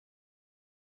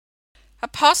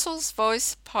Apostles'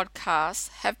 Voice podcasts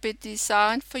have been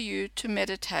designed for you to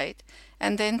meditate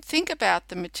and then think about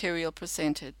the material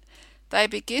presented. They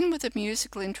begin with a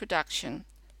musical introduction,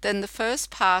 then the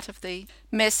first part of the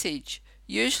message,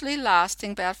 usually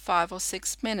lasting about 5 or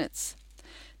 6 minutes.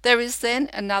 There is then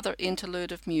another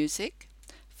interlude of music,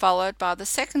 followed by the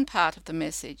second part of the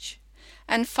message,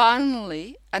 and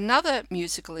finally another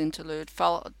musical interlude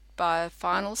followed by a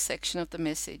final section of the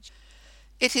message.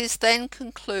 It is then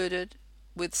concluded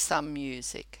with some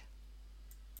music.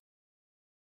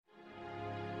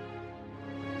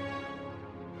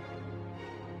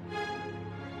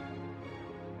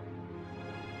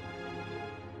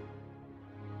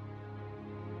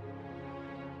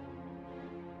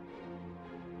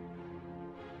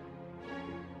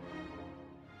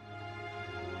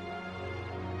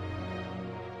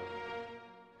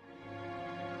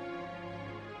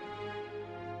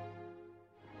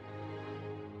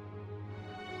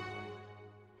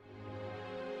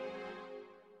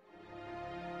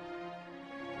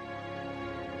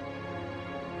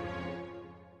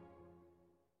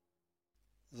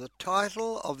 The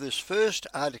title of this first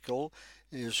article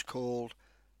is called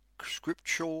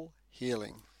Scriptural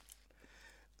Healing.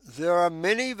 There are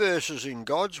many verses in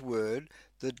God's Word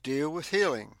that deal with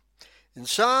healing. In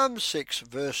Psalm 6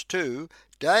 verse 2,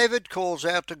 David calls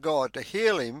out to God to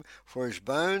heal him, for his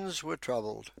bones were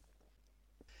troubled.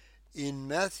 In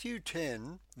Matthew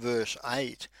 10 verse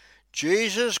 8,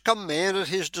 Jesus commanded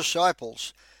his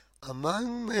disciples,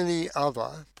 among many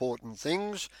other important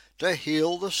things, to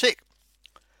heal the sick.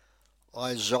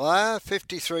 Isaiah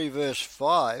 53 verse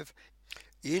 5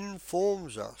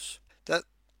 informs us that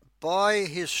by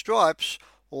his stripes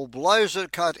or blows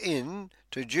that cut in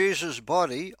to Jesus'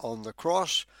 body on the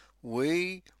cross,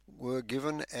 we were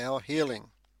given our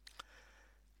healing.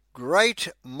 Great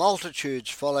multitudes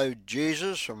followed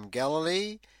Jesus from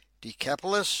Galilee,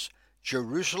 Decapolis,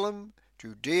 Jerusalem,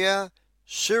 Judea,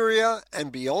 Syria, and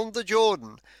beyond the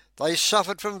Jordan. They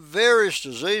suffered from various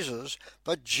diseases,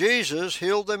 but Jesus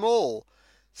healed them all.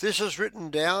 This is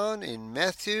written down in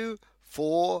Matthew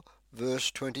 4 verse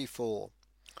 24.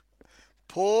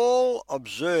 Paul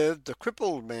observed the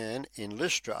crippled man in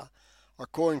Lystra,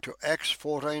 according to Acts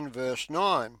 14 verse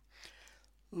 9.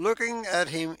 Looking at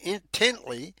him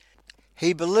intently,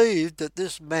 he believed that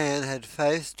this man had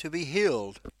faith to be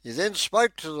healed. He then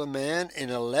spoke to the man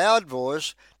in a loud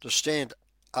voice to stand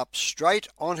up straight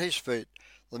on his feet.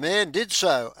 The man did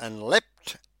so and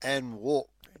leapt and walked.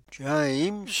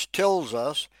 James tells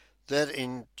us that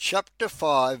in chapter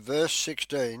 5 verse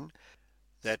 16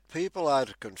 that people are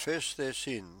to confess their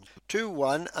sins to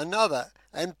one another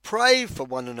and pray for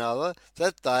one another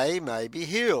that they may be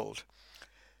healed.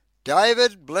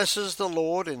 David blesses the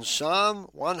Lord in Psalm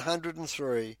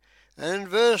 103, and in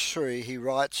verse 3 he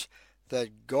writes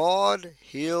that God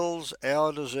heals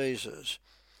our diseases.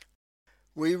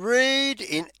 We read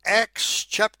in Acts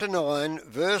chapter 9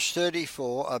 verse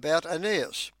 34 about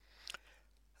Aeneas.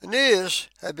 Aeneas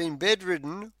had been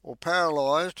bedridden or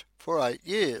paralysed for 8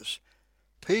 years.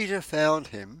 Peter found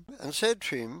him and said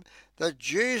to him that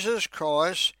Jesus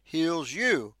Christ heals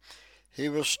you. He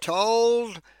was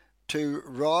told to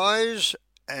rise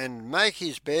and make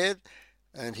his bed,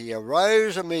 and he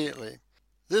arose immediately.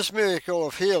 This miracle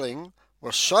of healing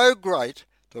was so great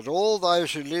that all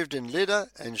those who lived in Lydda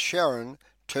and Sharon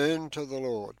turned to the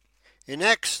Lord. In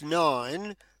Acts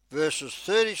 9, verses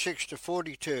 36 to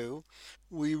 42,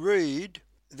 we read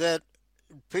that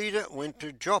Peter went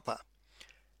to Joppa,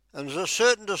 and there was a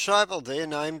certain disciple there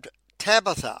named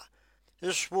Tabitha.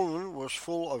 This woman was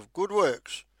full of good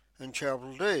works and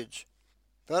charitable deeds.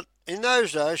 But in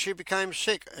those days she became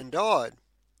sick and died.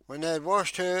 When they had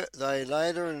washed her, they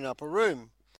laid her in an upper room.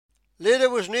 Lydda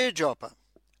was near Joppa,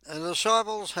 and the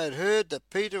disciples had heard that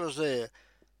Peter was there.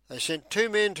 They sent 2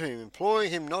 men to him,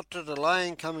 imploring him not to delay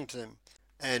in coming to them,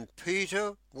 and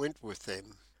Peter went with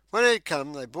them. When he had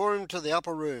come, they brought him to the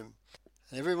upper room,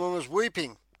 and everyone was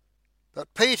weeping.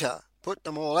 But Peter put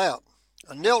them all out,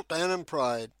 and knelt down and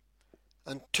prayed.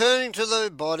 And turning to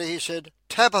the body, he said,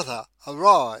 Tabitha,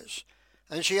 arise.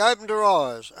 And she opened her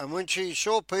eyes, and when she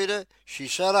saw Peter, she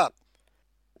sat up.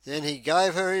 Then he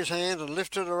gave her his hand and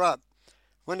lifted her up.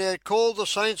 When he had called the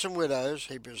saints and widows,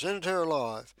 he presented her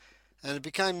alive, and it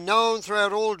became known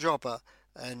throughout all Joppa,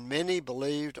 and many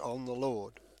believed on the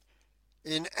Lord.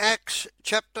 In Acts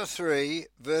chapter 3,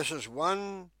 verses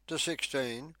 1 to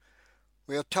 16,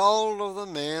 we are told of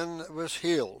the man that was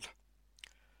healed,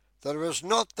 that it was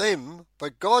not them,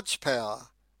 but God's power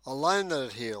alone that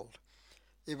had healed.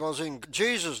 It was in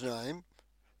Jesus' name,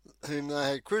 whom they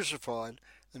had crucified,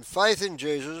 and faith in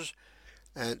Jesus,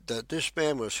 and that this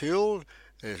man was healed,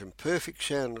 and is in perfect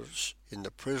soundness in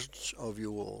the presence of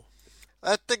you all.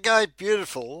 At the gate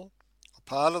beautiful, a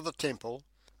part of the temple,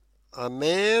 a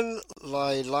man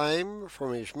lay lame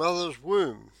from his mother's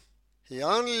womb. He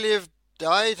only lived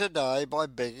day to day by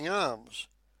begging alms.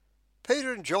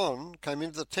 Peter and John came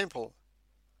into the temple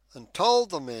and told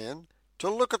the man to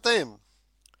look at them.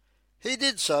 He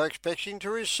did so, expecting to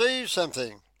receive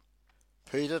something.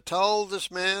 Peter told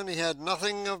this man he had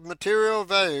nothing of material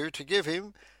value to give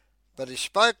him, but he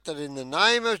spoke that in the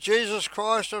name of Jesus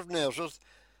Christ of Nazareth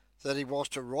that he was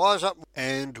to rise up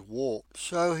and walk.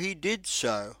 So he did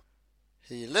so.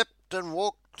 He leapt and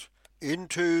walked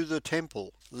into the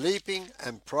temple, leaping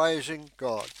and praising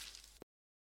God.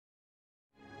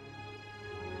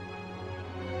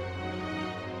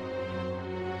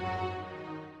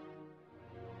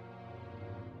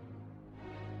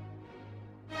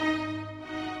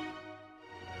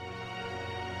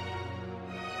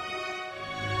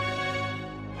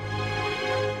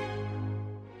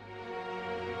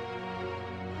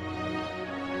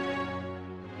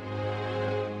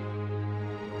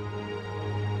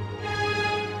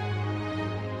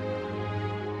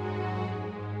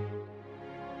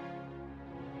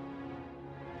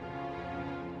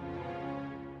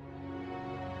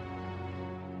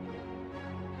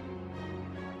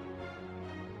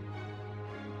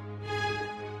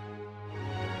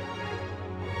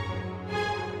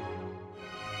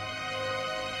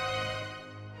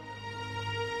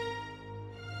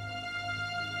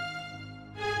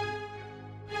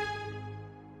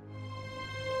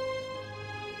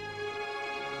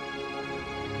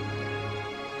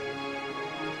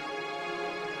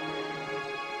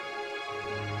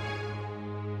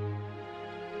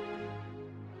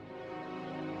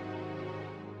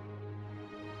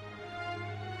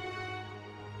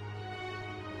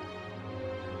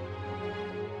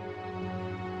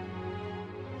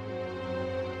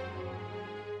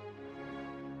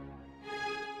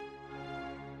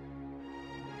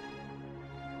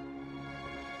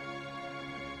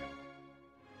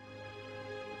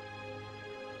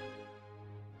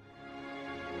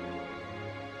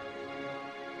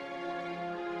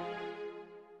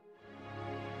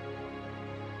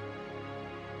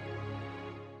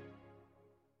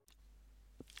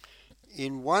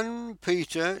 In 1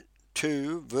 Peter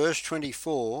 2 verse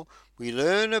 24 we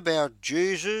learn about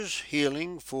Jesus'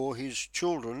 healing for his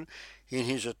children in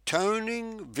his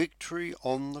atoning victory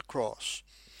on the cross.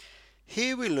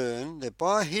 Here we learn that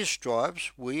by his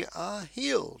stripes we are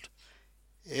healed.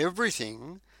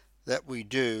 Everything that we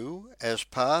do as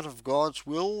part of God's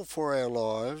will for our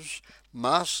lives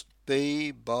must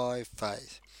be by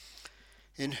faith.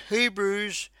 In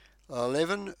Hebrews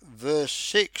 11 verse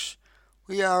 6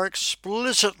 we are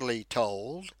explicitly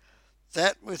told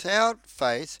that without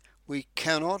faith we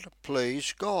cannot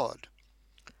please God.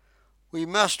 We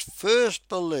must first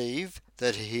believe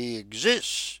that he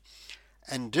exists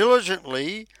and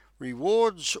diligently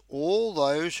rewards all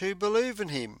those who believe in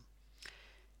him.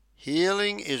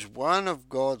 Healing is one of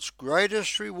God's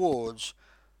greatest rewards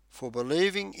for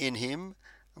believing in him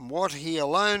and what he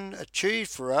alone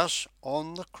achieved for us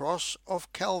on the Cross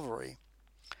of Calvary.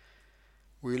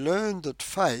 We learn that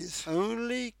faith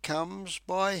only comes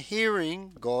by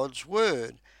hearing God's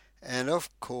word and, of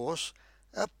course,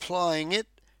 applying it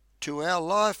to our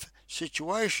life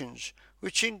situations,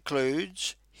 which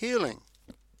includes healing.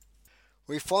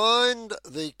 We find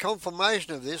the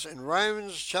confirmation of this in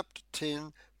Romans chapter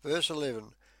 10, verse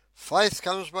 11. Faith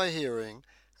comes by hearing,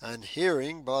 and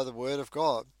hearing by the word of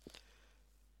God.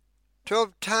 To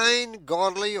obtain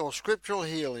godly or scriptural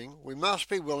healing, we must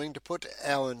be willing to put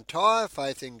our entire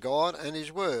faith in God and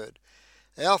his word.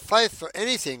 Our faith for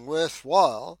anything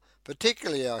worthwhile,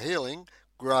 particularly our healing,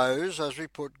 grows as we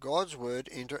put God's word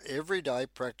into everyday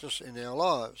practice in our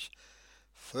lives.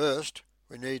 First,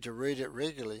 we need to read it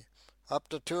regularly, up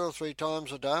to 2 or 3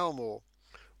 times a day or more.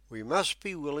 We must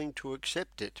be willing to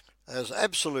accept it as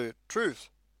absolute truth,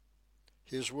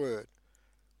 his word.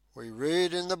 We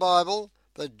read in the Bible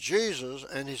that Jesus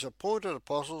and his appointed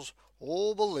apostles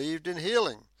all believed in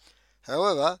healing.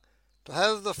 However, to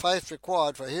have the faith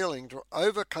required for healing to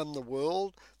overcome the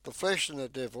world, the flesh and the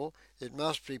devil, it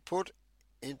must be put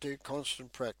into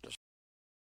constant practice.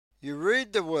 You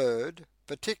read the word,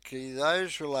 particularly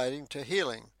those relating to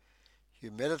healing.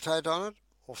 You meditate on it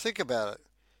or think about it.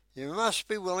 You must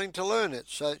be willing to learn it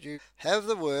so that you have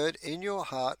the word in your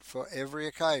heart for every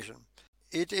occasion.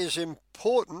 It is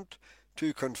important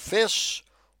to confess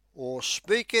or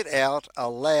speak it out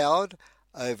aloud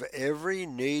over every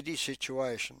needy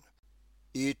situation.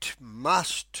 It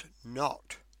must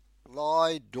not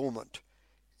lie dormant.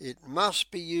 It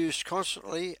must be used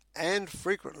constantly and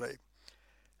frequently.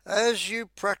 As you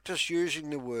practice using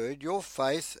the Word, your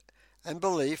faith and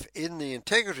belief in the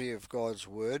integrity of God's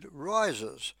Word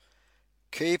rises.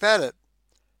 Keep at it.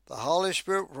 The Holy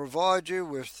Spirit will provide you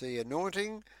with the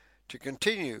anointing to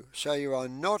continue, so you are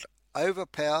not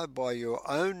overpowered by your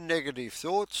own negative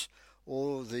thoughts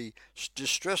or the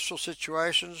distressful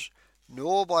situations,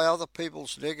 nor by other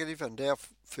people's negative and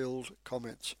doubt-filled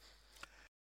comments.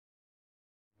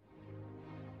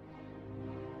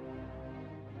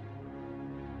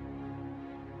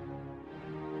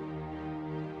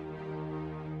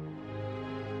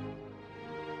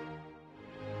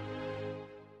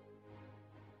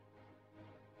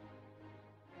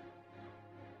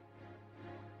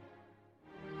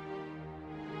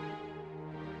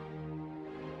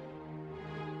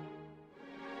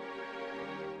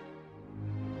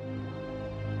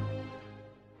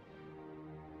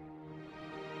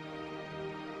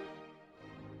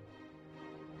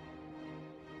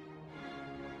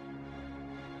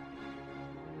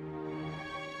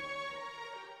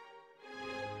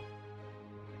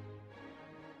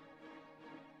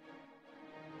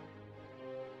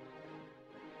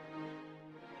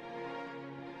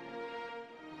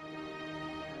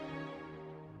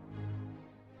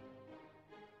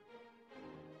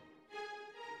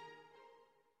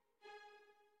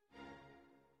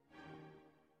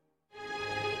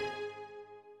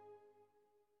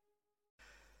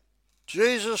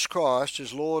 Jesus Christ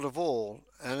is Lord of all,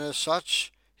 and as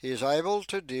such he is able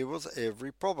to deal with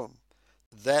every problem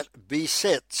that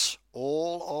besets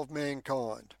all of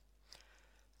mankind.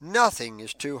 Nothing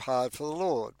is too hard for the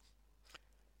Lord.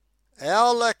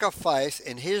 Our lack of faith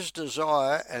in his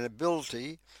desire and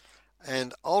ability,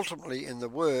 and ultimately in the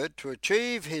Word, to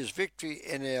achieve his victory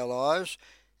in our lives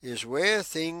is where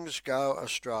things go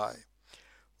astray.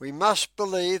 We must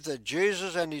believe that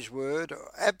Jesus and his Word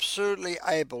are absolutely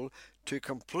able to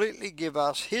completely give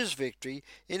us his victory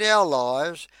in our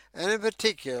lives, and in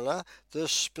particular the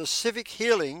specific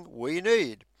healing we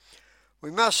need.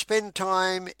 We must spend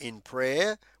time in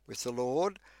prayer with the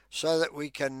Lord so that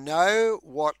we can know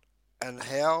what and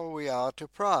how we are to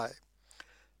pray.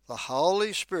 The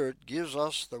Holy Spirit gives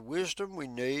us the wisdom we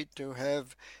need to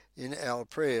have in our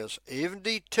prayers, even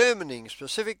determining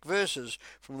specific verses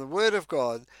from the Word of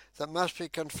God that must be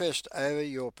confessed over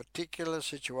your particular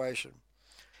situation.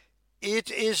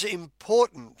 It is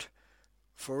important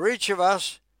for each of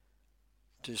us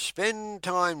to spend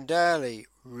time daily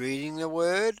reading the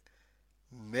Word,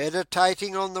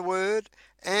 meditating on the Word,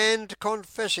 and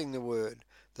confessing the Word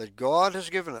that God has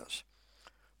given us.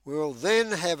 We will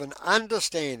then have an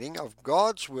understanding of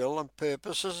God's will and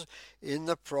purposes in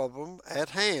the problem at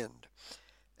hand.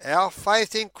 Our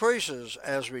faith increases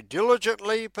as we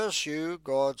diligently pursue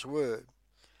God's Word.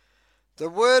 The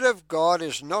Word of God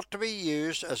is not to be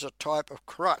used as a type of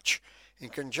crutch in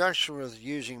conjunction with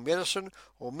using medicine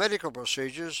or medical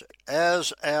procedures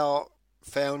as our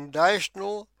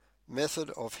foundational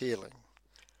method of healing.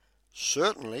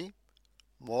 Certainly,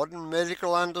 modern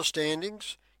medical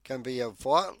understandings can be a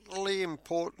vitally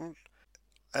important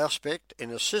aspect in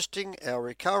assisting our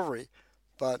recovery,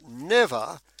 but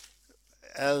never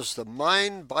as the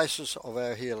main basis of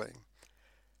our healing.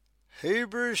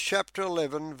 Hebrews chapter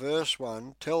 11 verse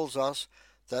 1 tells us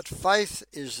that faith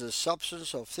is the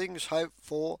substance of things hoped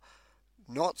for,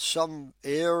 not some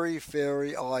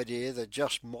airy-fairy idea that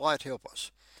just might help us.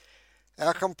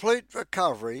 Our complete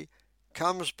recovery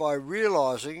comes by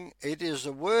realizing it is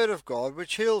the Word of God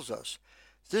which heals us.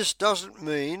 This doesn't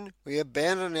mean we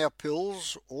abandon our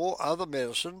pills or other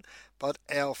medicine, but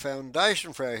our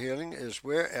foundation for our healing is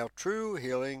where our true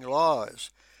healing lies.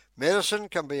 Medicine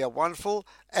can be a wonderful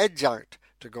adjunct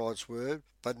to God's Word,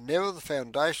 but never the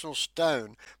foundational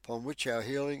stone upon which our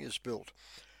healing is built.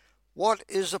 What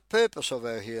is the purpose of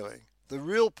our healing? The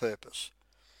real purpose.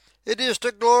 It is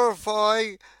to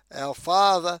glorify our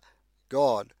Father,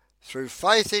 God, through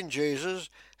faith in Jesus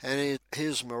and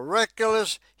his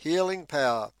miraculous healing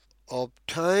power,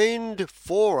 obtained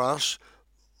for us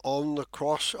on the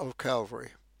Cross of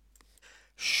Calvary.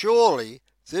 Surely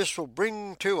this will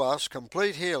bring to us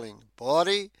complete healing,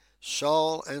 body,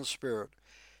 soul, and spirit.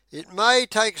 It may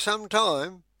take some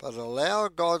time, but allow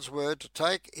God's Word to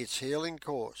take its healing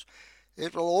course.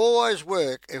 It will always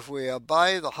work if we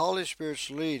obey the Holy Spirit's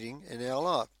leading in our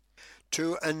life.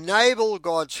 To enable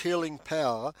God's healing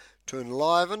power to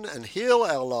enliven and heal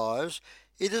our lives,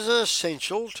 it is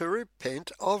essential to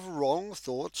repent of wrong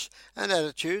thoughts and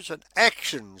attitudes and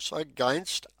actions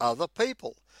against other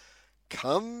people.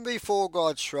 Come before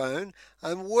God's throne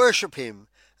and worship him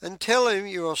and tell him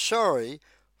you are sorry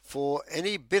for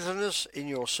any bitterness in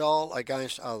your soul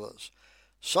against others.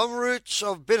 Some roots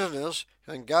of bitterness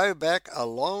can go back a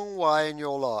long way in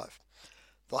your life.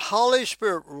 The Holy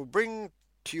Spirit will bring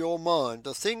to your mind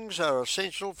the things that are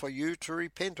essential for you to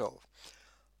repent of.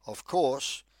 Of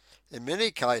course, in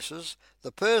many cases,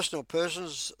 the person or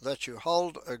persons that you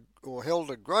hold or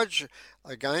held a grudge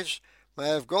against may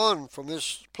have gone from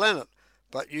this planet,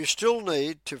 but you still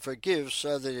need to forgive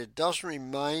so that it doesn't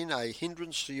remain a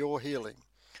hindrance to your healing.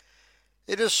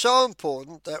 It is so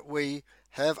important that we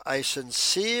have a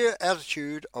sincere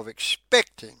attitude of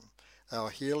expecting our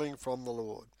healing from the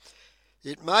Lord.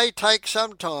 It may take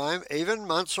some time, even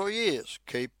months or years.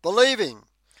 Keep believing.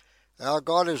 Our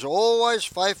God is always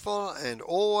faithful and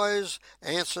always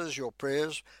answers your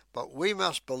prayers, but we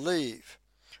must believe.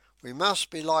 We must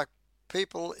be like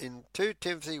people in 2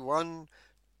 Timothy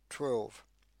 1:12.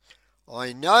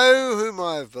 I know whom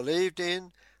I have believed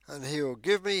in, and he will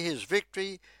give me his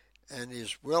victory, and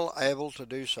is well able to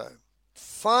do so.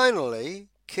 Finally,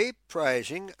 keep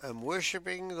praising and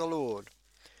worshipping the Lord.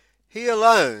 He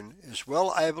alone is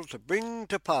well able to bring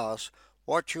to pass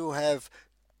what you have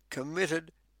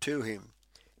committed to him.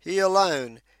 He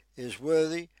alone is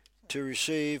worthy to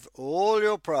receive all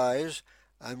your praise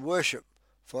and worship,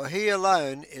 for he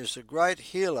alone is the great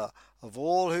healer of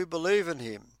all who believe in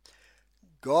him.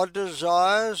 God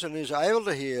desires and is able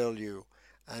to heal you,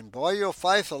 and by your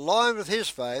faith aligned with his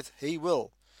faith, he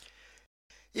will.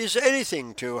 Is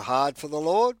anything too hard for the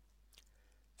Lord?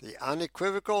 The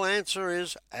unequivocal answer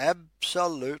is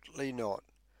absolutely not.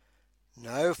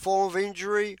 No form of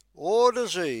injury or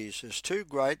disease is too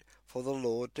great for the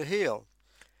Lord to heal.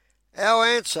 Our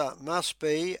answer must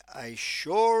be a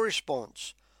sure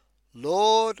response.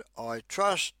 Lord, I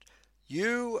trust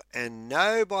you and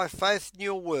know by faith in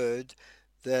your word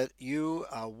that you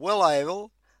are well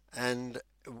able and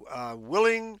are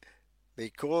willing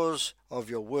because of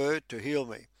your word to heal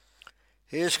me.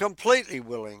 He is completely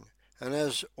willing and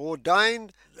has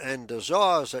ordained and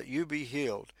desires that you be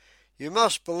healed. You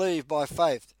must believe by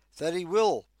faith that he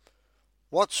will.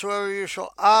 Whatsoever you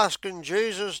shall ask in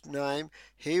Jesus' name,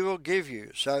 he will give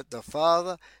you, so that the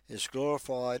Father is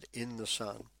glorified in the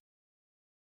Son.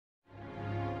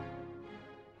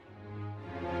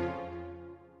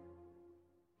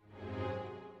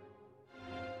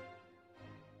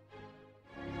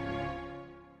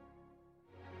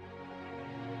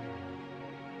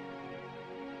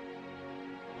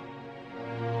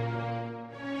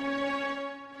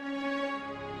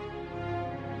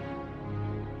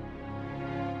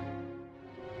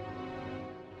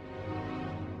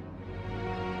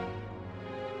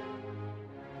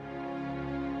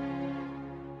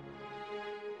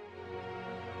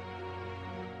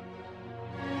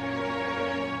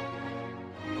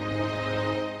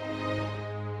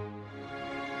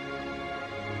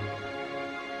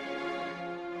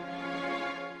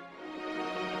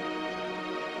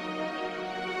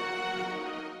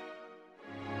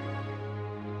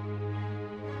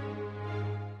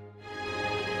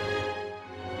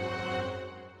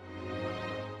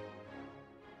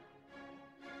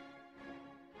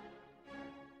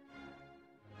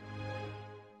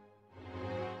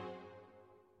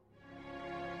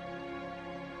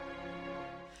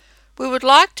 We would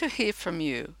like to hear from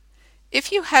you.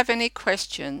 If you have any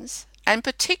questions, and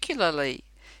particularly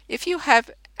if you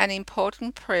have an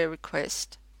important prayer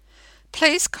request,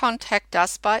 please contact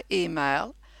us by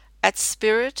email at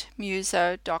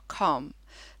spiritmuso.com.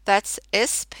 That's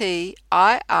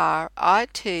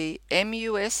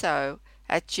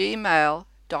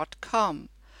spiritmuso@gmail.com,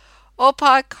 or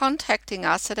by contacting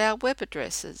us at our web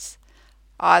addresses,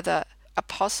 either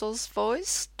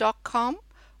apostlesvoice.com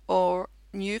or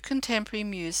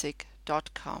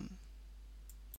newcontemporarymusic.com.